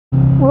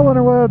Well,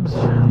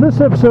 interwebs, this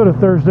episode of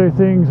Thursday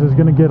Things is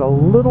going to get a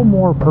little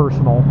more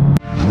personal.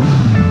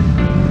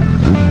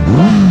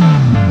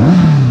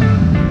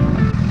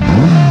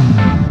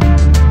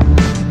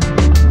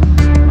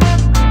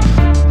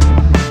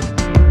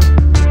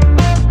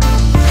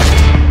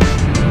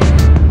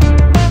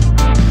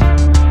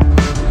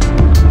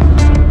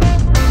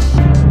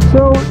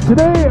 So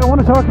today I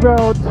want to talk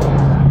about,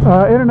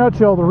 in a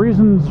nutshell, the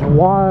reasons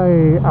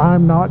why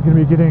I'm not going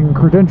to be getting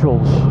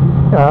credentials,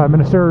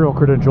 ministerial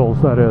credentials,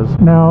 that is.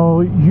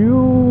 Now,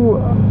 you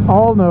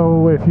all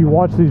know, if you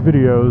watch these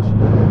videos,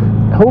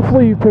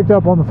 hopefully you've picked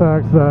up on the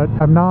fact that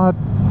I'm not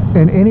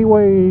in any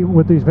way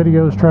with these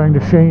videos trying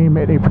to shame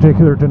any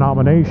particular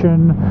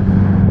denomination,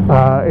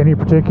 any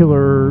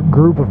particular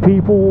group of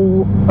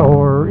people,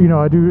 or, you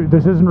know,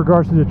 this is in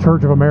regards to the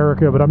Church of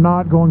America, but I'm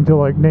not going to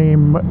like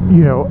name,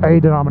 you know, a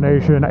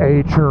denomination,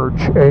 a church,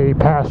 a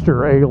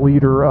pastor, a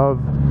leader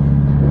of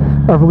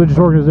religious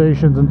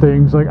organizations and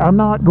things. Like, I'm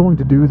not going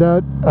to do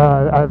that.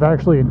 I've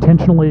actually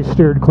intentionally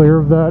steered clear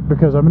of that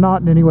because I'm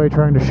not in any way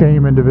trying to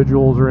shame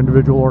individuals or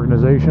individual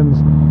organizations.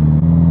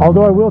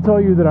 Although I will tell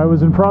you that I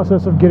was in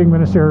process of getting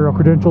ministerial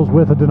credentials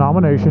with a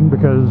denomination,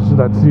 because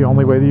that's the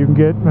only way that you can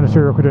get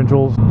ministerial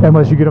credentials,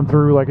 unless you get them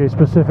through like a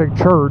specific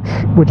church,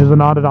 which is a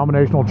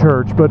non-denominational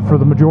church. But for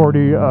the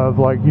majority of,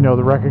 like, you know,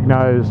 the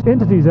recognized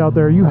entities out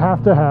there, you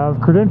have to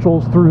have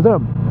credentials through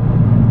them.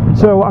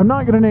 So I'm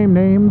not going to name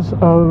names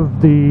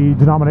of the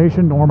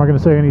denomination, nor am I going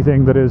to say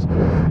anything that is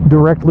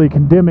directly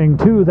condemning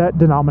to that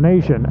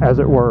denomination, as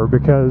it were,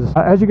 because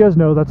as you guys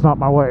know, that's not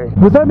my way.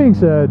 With that being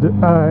said,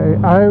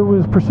 I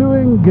was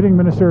pursuing getting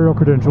ministerial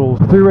credentials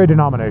through a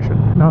denomination.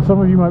 Now,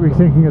 some of you might be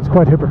thinking it's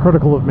quite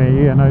hypocritical of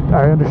me, and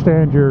I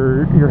understand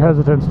your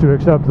hesitance to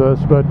accept this,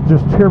 but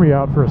just hear me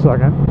out for a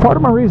second. Part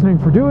of my reasoning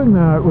for doing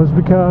that was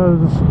because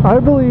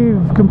I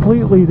believe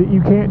completely that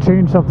you can't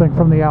change something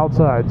from the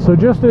outside. So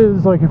just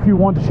as, like, if you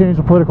want to change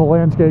the political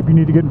landscape, you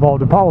need to get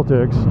involved in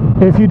politics.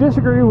 If you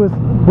disagree with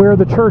where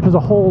the church as a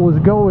whole is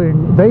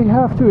going, they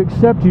have to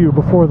accept you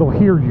before they'll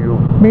hear you.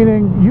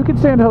 Meaning, you can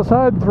stand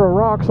outside and throw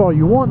rocks all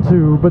you want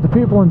to, but the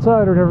people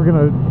inside are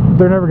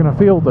never gonna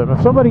field them.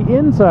 If somebody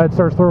inside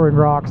starts throwing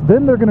rocks,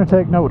 then they're gonna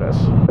take notice.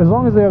 As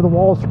long as they have the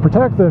walls to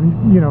protect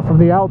them, you know, from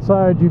the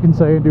outside, you can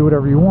say and do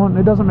whatever you want.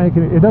 It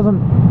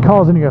doesn't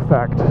cause any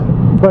effect.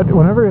 But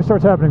whenever it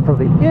starts happening from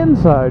the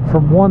inside,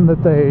 from one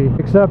that they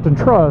accept and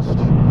trust,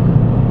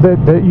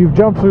 that you've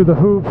jumped through the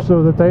hoops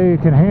so that they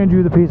can hand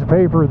you the piece of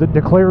paper that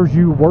declares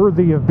you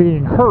worthy of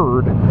being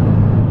heard,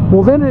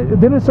 well, then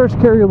it starts to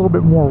carry a little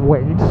bit more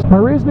weight. My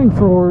reasoning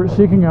for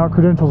seeking out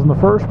credentials in the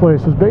first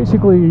place was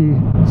basically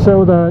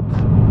so that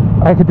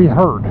I could be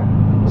heard,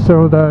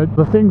 so that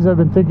the things I've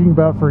been thinking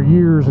about for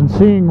years and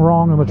seeing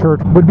wrong in the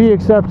church would be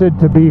accepted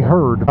to be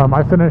heard.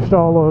 I finished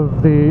all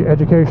of the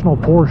educational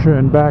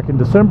portion back in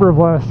December of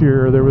last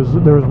year. There was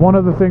one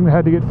other thing that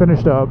had to get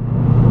finished up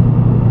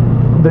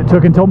that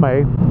took until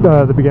May,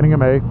 the beginning of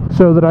May,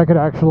 so that I could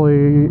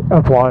actually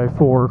apply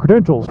for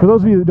credentials. For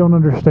those of you that don't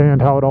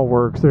understand how it all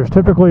works, there's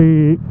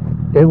typically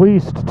at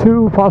least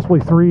 2, possibly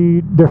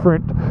 3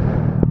 different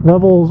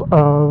levels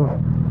of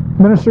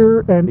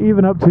minister, and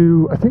even up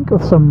to, I think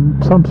with some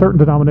certain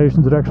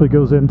denominations, it actually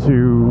goes into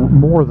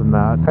more than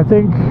that. I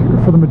think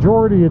for the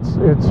majority,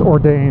 it's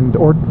ordained.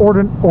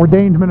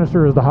 Ordained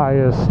minister is the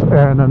highest,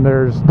 and then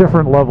there's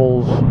different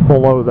levels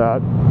below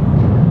that.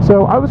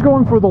 So I was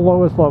going for the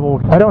lowest level.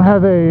 I don't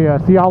have a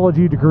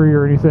theology degree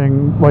or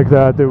anything like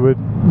that would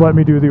let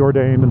me do the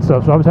ordained and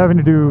stuff. So I was having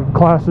to do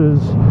classes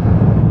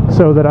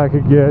so that I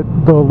could get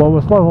the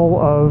lowest level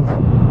of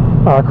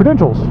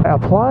credentials. I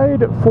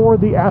applied for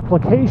the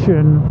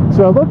application.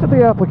 So I looked at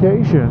the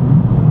application,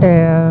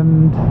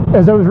 and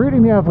as I was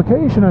reading the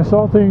application, I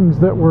saw things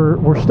that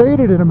were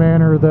stated in a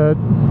manner that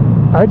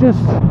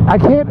I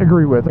can't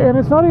agree with. And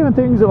it's not even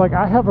things that, like,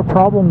 I have a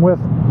problem with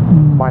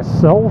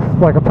myself,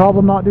 like a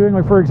problem not doing.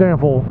 Like, for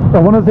example,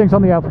 one of the things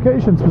on the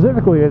application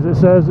specifically is it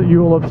says that you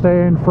will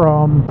abstain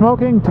from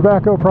smoking,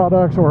 tobacco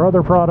products, or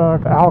other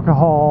product,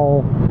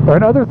 alcohol,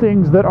 and other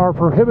things that are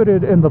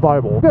prohibited in the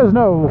Bible. You guys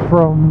know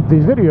from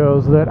these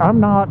videos that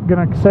I'm not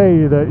gonna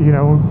say that, you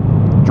know,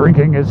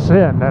 drinking is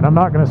sin, and I'm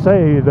not gonna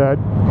say that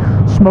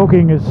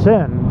smoking is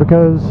sin,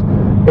 because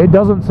it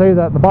doesn't say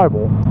that in the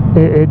Bible.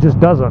 It just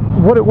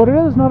doesn't. What it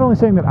is not only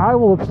saying that I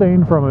will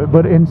abstain from it,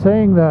 but in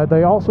saying that,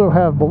 they also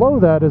have below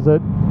that is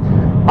that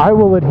I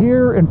will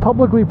adhere and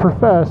publicly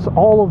profess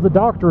all of the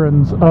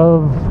doctrines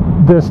of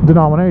this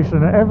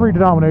denomination. And every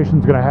denomination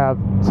is going to have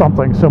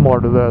something similar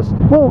to this.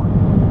 Well,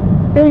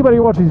 anybody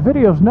who watches these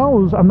videos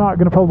knows I'm not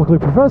going to publicly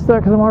profess that,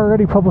 because I'm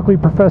already publicly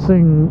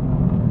professing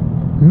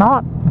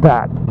not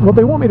that. What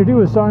they want me to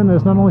do is sign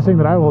this, not only saying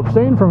that I will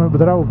abstain from it, but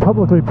that I will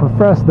publicly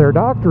profess their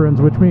doctrines,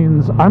 which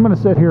means I'm going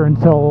to sit here and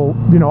tell,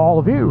 you know, all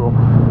of you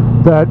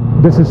that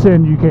this is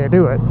sin, you can't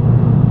do it,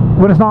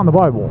 when it's not in the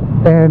Bible.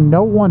 And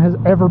no one has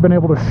ever been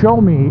able to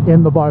show me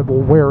in the Bible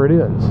where it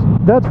is.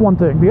 That's one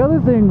thing. The other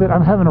thing that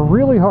I'm having a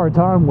really hard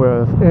time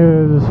with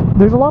is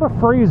there's a lot of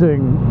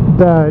phrasing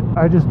that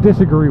I just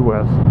disagree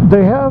with.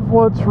 They have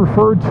what's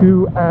referred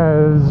to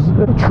as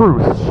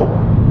truths,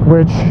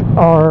 which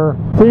are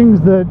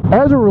things that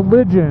as a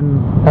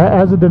religion,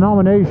 as a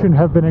denomination,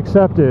 have been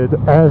accepted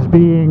as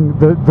being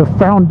the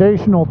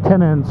foundational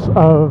tenets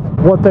of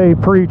what they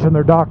preach and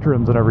their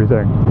doctrines and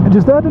everything. And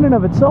just that in and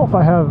of itself,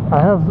 I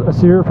have a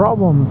serious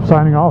problem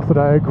signing off that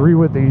I agree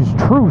with these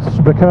truths,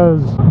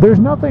 because there's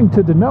nothing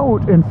to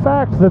denote, in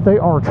fact, that they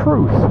are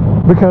truth.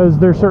 Because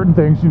there's certain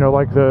things, you know,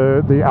 like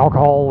the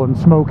alcohol and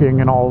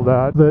smoking and all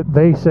of that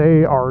they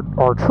say are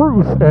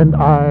truth, and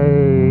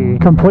I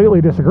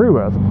completely disagree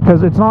with,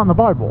 because it's not in the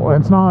Bible.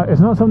 It's not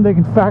something they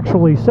can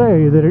factually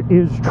say that it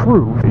is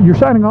true. You're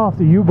signing off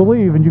that you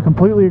believe and you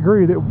completely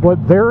agree that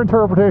what their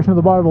interpretation of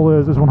the Bible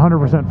is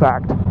 100%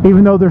 fact,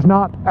 even though there's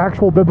not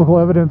actual biblical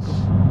evidence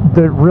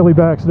that really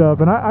backs it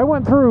up. And I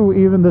went through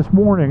even this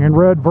morning and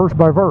read verse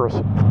by verse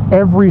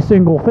every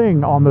single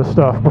thing on this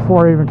stuff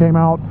before I even came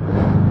out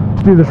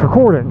to do this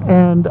recording,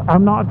 and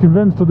I'm not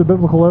convinced of the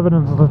biblical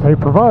evidence that they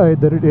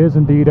provide that it is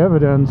indeed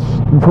evidence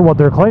for what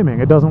they're claiming.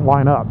 It doesn't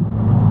line up.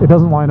 It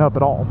doesn't line up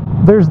at all.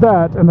 There's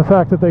that, and the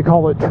fact that they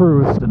call it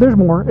truth. There's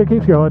more. It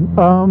keeps going.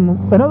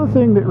 Another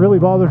thing that really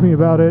bothers me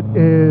about it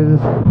is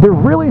they're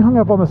really hung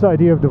up on this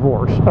idea of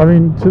divorce. I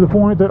mean, to the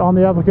point that on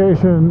the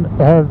application,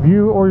 have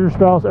you or your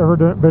spouse ever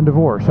been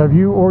divorced? Have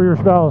you or your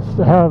spouse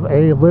have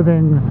a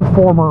living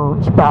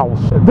former spouse?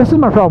 This is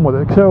my problem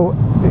with it. So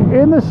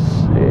in this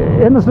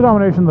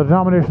denomination, the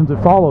denominations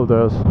that follow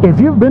this, if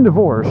you've been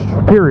divorced,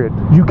 period,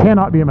 you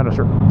cannot be a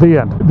minister.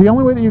 The end. The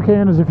only way that you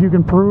can is if you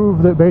can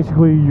prove that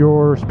basically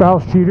your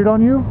spouse cheated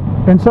on you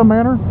in some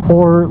manner,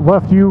 or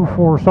left you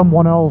for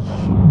someone else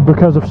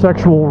because of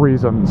sexual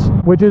reasons,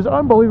 which is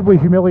unbelievably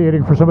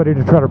humiliating for somebody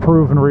to try to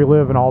prove and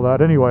relive and all that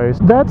anyways.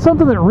 That's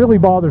something that really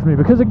bothers me,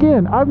 because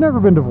again, I've never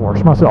been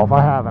divorced myself.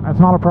 I haven't. It's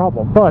not a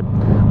problem. But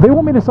they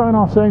want me to sign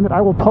off saying that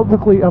I will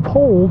publicly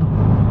uphold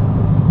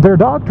their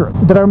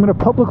doctrine, that I'm going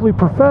to publicly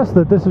profess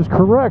that this is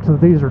correct,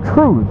 that these are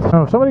truths.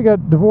 Now, if somebody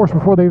got divorced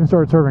before they even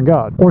started serving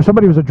God, or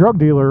somebody was a drug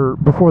dealer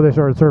before they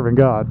started serving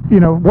God, you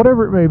know,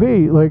 whatever it may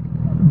be, like,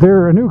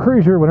 they're a new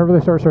creature whenever they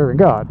start serving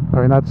God.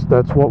 I mean,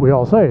 that's what we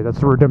all say. That's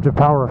the redemptive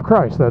power of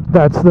Christ.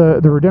 That's the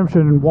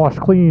redemption and washed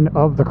clean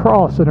of the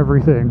cross and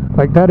everything.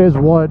 Like, that is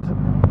what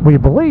we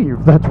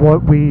believe. That's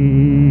what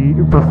we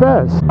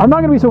profess. I'm not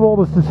going to be so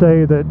bold as to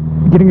say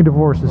that getting a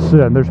divorce is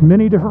sin. There's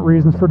many different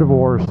reasons for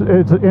divorce.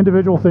 It's an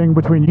individual thing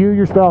between you,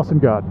 your spouse, and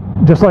God.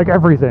 Just like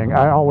everything,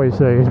 I always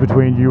say, is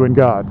between you and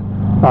God.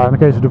 In the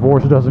case of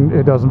divorce, it does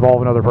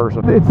involve another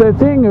person. It's that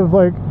thing of,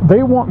 like,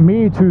 they want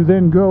me to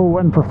then go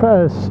and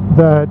profess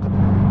that,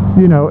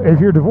 you know, if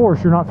you're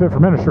divorced, you're not fit for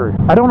ministry.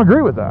 I don't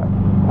agree with that.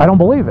 I don't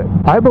believe it.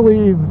 I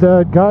believe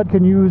that God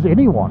can use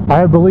anyone.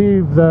 I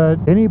believe that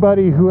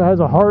anybody who has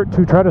a heart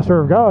to try to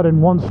serve God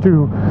and wants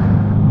to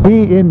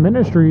be in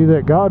ministry,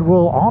 that God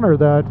will honor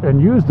that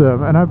and use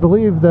them. And I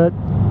believe that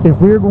if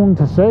we're going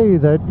to say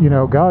that, you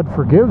know, God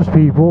forgives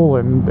people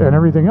and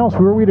everything else,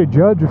 who are we to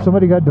judge if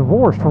somebody got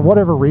divorced for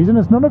whatever reason?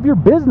 It's none of your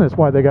business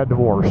why they got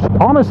divorced.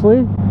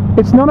 Honestly,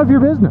 it's none of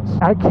your business.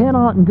 I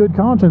cannot in good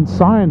conscience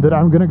sign that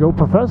I'm going to go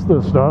profess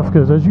this stuff,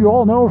 because as you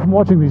all know from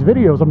watching these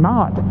videos, I'm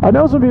not. I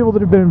know some people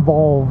that have been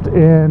involved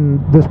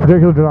in this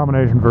particular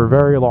denomination for a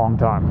very long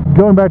time.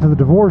 Going back to the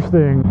divorce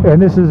thing,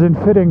 and this is in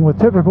fitting with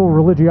typical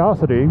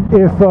religiosity,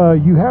 if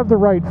you have the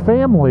right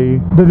family,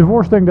 the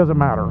divorce thing doesn't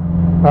matter.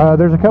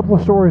 There's a couple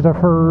of stories I've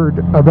heard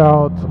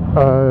about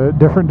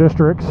different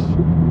districts,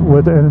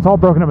 and it's all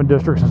broken up in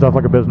districts and stuff,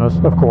 like a business,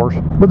 of course.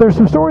 But there's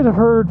some stories I've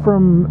heard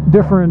from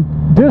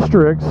different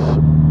districts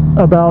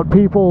about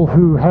people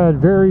who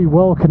had very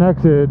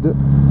well-connected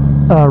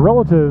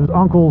relatives,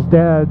 uncles,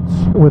 dads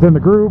within the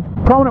group,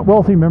 prominent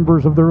wealthy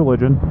members of the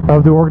religion,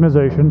 of the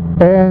organization,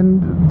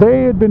 and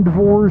they had been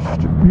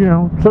divorced, you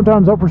know,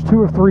 sometimes upwards 2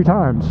 or 3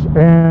 times,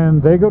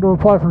 and they go to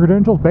apply for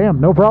credentials, bam,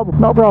 no problem,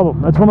 no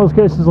problem. That's one of those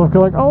cases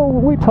like, oh,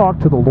 we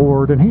talked to the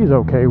Lord and he's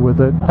okay with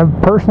it.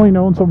 I've personally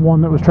known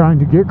someone that was trying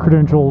to get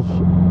credentials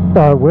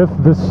with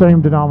this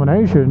same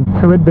denomination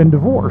who had been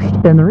divorced,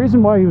 and the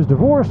reason why he was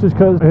divorced is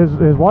because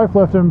his wife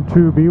left him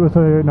to be with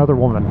another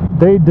woman.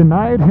 They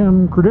denied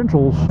him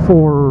credentials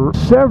for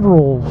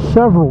several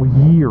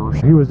years.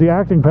 He was the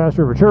acting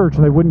pastor of a church,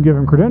 and they wouldn't give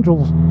him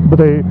credentials, but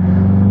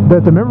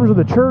the members of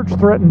the church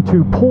threatened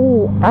to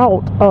pull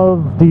out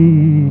of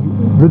the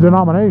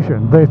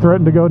denomination. They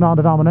threatened to go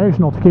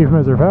non-denominational to keep him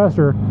as their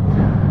pastor,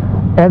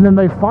 and then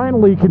they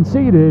finally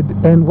conceded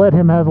and let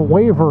him have a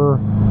waiver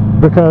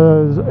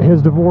because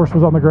his divorce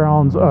was on the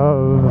grounds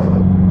of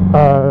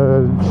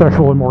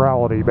sexual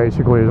immorality,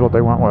 basically, is what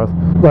they went with.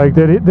 Like,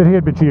 that he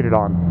had been cheated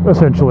on,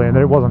 essentially, and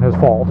that it wasn't his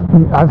fault.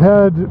 I've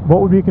had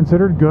what would be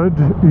considered good,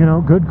 you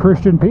know, good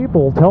Christian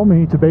people tell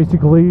me to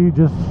basically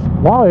just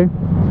lie,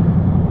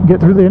 get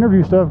through the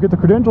interview stuff, get the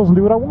credentials, and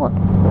do what I want.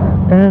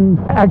 And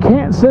I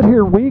can't sit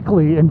here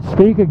weekly and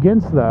speak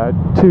against that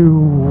to,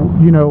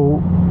 you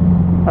know,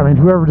 I mean,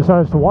 whoever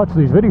decides to watch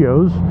these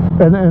videos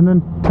and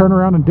then turn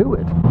around and do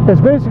it.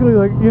 It's basically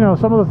like, you know,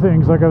 some of the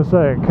things, like I was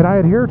saying, can I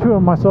adhere to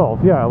them myself?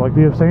 Yeah, like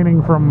the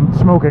abstaining from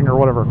smoking or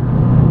whatever.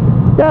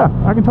 Yeah,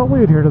 I can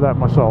totally adhere to that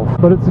myself.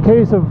 But it's the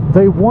case of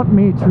they want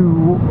me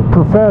to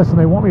profess and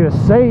they want me to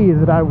say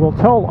that I will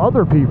tell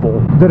other people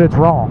that it's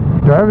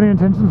wrong. Do I have any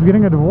intentions of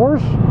getting a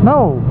divorce?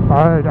 No,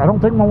 I don't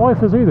think my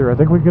wife is either. I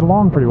think we get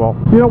along pretty well.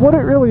 You know, what it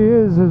really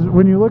is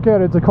when you look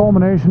at it, it's a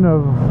culmination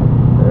of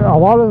a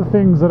lot of the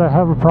things that I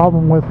have a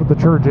problem with the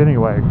church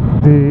anyway.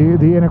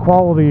 The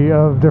inequality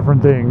of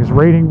different things,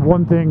 rating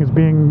one thing as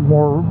being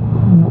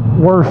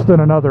worse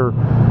than another,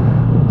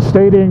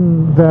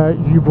 stating that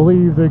you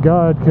believe that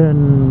God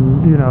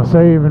can, you know,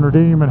 save and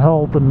redeem and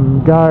help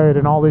and guide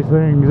and all these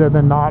things, and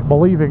then not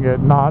believing it,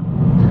 not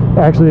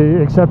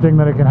actually accepting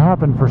that it can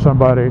happen for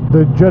somebody.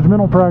 The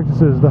judgmental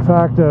practices, the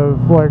fact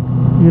of, like,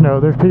 you know,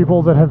 there's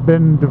people that have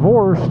been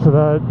divorced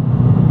that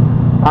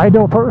I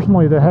know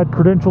personally that had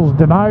credentials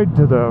denied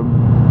to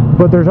them,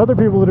 but there's other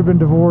people that have been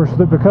divorced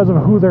that because of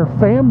who their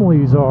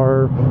families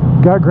are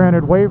got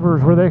granted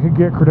waivers where they could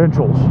get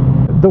credentials.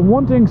 The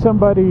wanting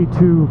somebody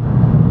to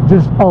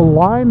just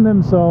align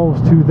themselves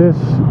to this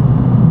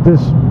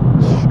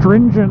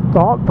stringent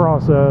thought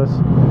process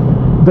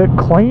that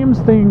claims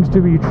things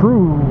to be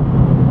true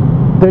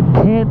that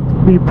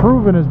can't be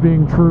proven as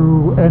being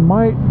true and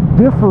might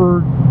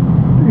differ,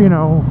 you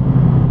know,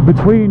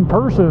 between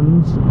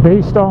persons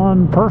based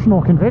on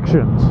personal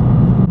convictions.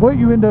 What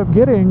you end up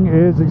getting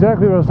is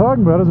exactly what I was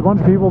talking about, is a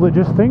bunch of people that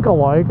just think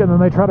alike, and then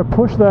they try to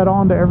push that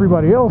on to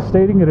everybody else,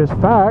 stating it as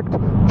fact,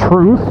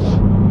 truths,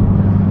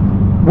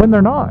 when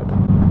they're not.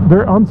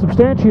 They're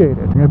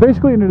unsubstantiated. It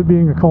basically ended up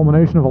being a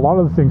culmination of a lot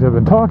of the things I've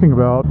been talking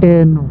about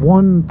in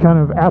one kind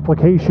of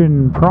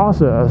application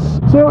process.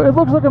 So it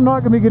looks like I'm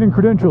not going to be getting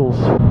credentials,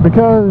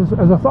 because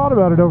as I thought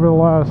about it over the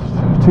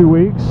last 2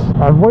 weeks,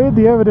 I've weighed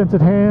the evidence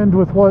at hand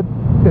with what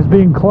is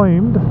being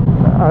claimed.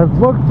 I've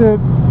looked at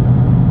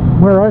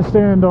where I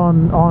stand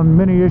on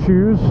many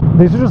issues.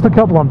 These are just a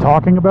couple I'm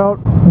talking about.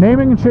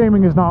 Naming and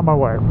shaming is not my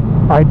way.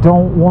 I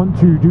don't want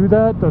to do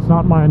that. That's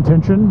not my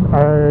intention.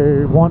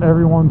 I want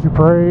everyone to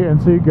pray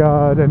and seek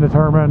God and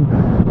determine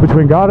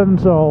between God and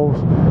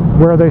themselves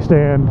where they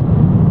stand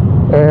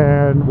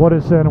and what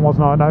is sin and what's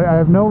not. And I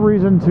have no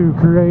reason to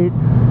create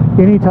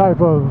any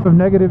type of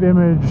negative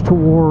image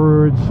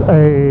towards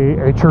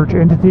a church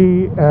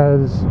entity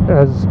as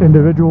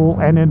individual,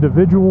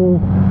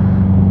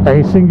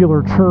 a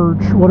singular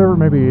church, whatever it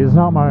may be, is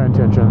not my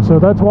intention. So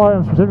that's why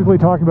I'm specifically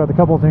talking about the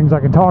couple of things I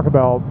can talk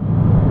about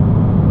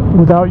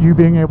without you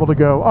being able to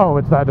go, oh,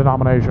 it's that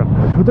denomination.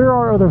 But there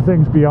are other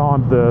things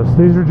beyond this.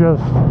 These are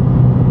just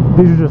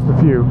a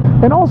few.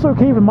 And also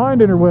keep in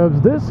mind,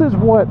 interwebs, this is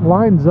what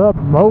lines up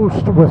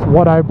most with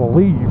what I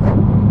believe.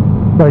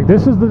 Like,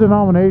 this is the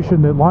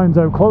denomination that lines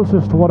up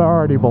closest to what I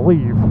already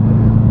believe.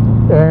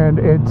 And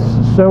it's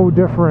so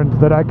different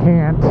that I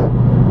can't,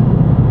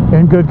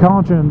 in good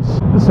conscience,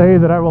 say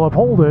that I will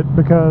uphold it,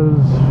 because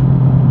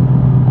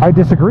I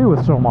disagree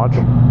with so much.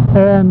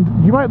 And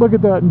you might look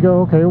at that and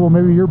go, okay, well,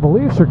 maybe your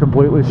beliefs are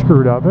completely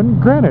screwed up.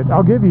 And granted,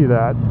 I'll give you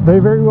that. They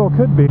very well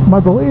could be. My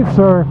beliefs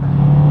are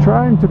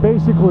trying to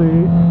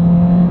basically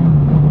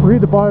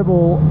read the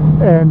Bible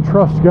and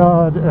trust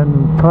God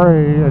and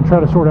pray and try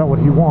to sort out what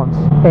He wants.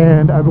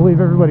 And I believe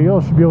everybody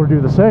else should be able to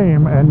do the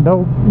same, and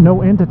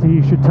no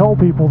entity should tell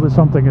people that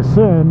something is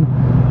sin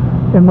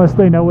unless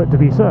they know it to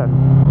be sin.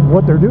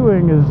 What they're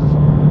doing is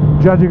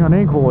judging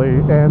unequally,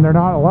 and they're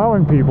not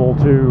allowing people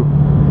to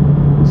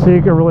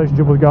seek a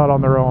relationship with God on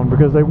their own,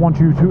 because they want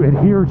you to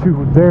adhere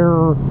to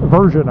their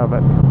version of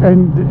it.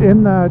 And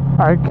in that,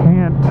 I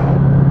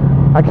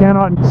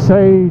cannot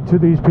say to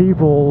these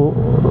people,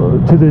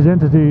 to this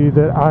entity,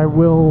 that I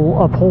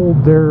will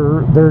uphold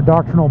their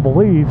doctrinal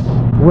beliefs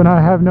when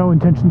I have no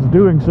intentions of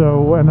doing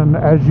so. And then,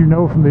 as you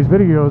know from these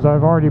videos,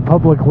 I've already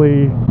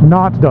publicly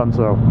not done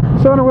so.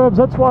 So interwebs,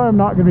 that's why I'm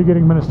not going to be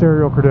getting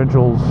ministerial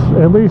credentials,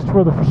 at least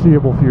for the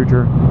foreseeable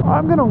future.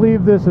 I'm going to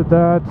leave this at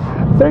that.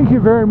 Thank you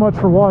very much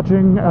for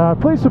watching.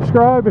 Please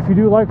subscribe if you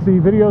do like the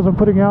videos I'm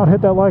putting out.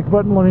 Hit that like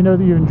button. Let me know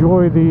that you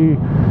enjoy the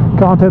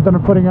content that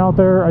I'm putting out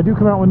there. I do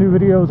come out with new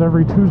videos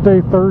every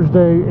Tuesday,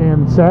 Thursday,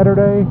 and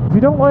Saturday. If you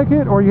don't like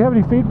it or you have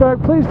any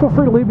feedback, please feel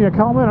free to leave me a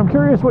comment. I'm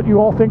curious what you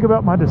all think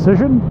about my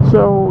decision,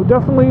 so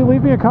definitely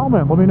leave me a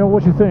comment. Let me know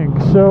what you think.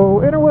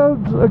 So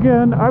interwebs,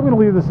 again, I'm going to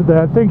leave this at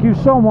that. Thank you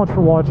so much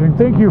for watching.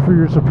 Thank you for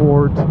your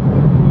support.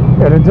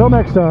 And until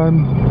next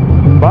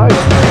time,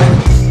 bye.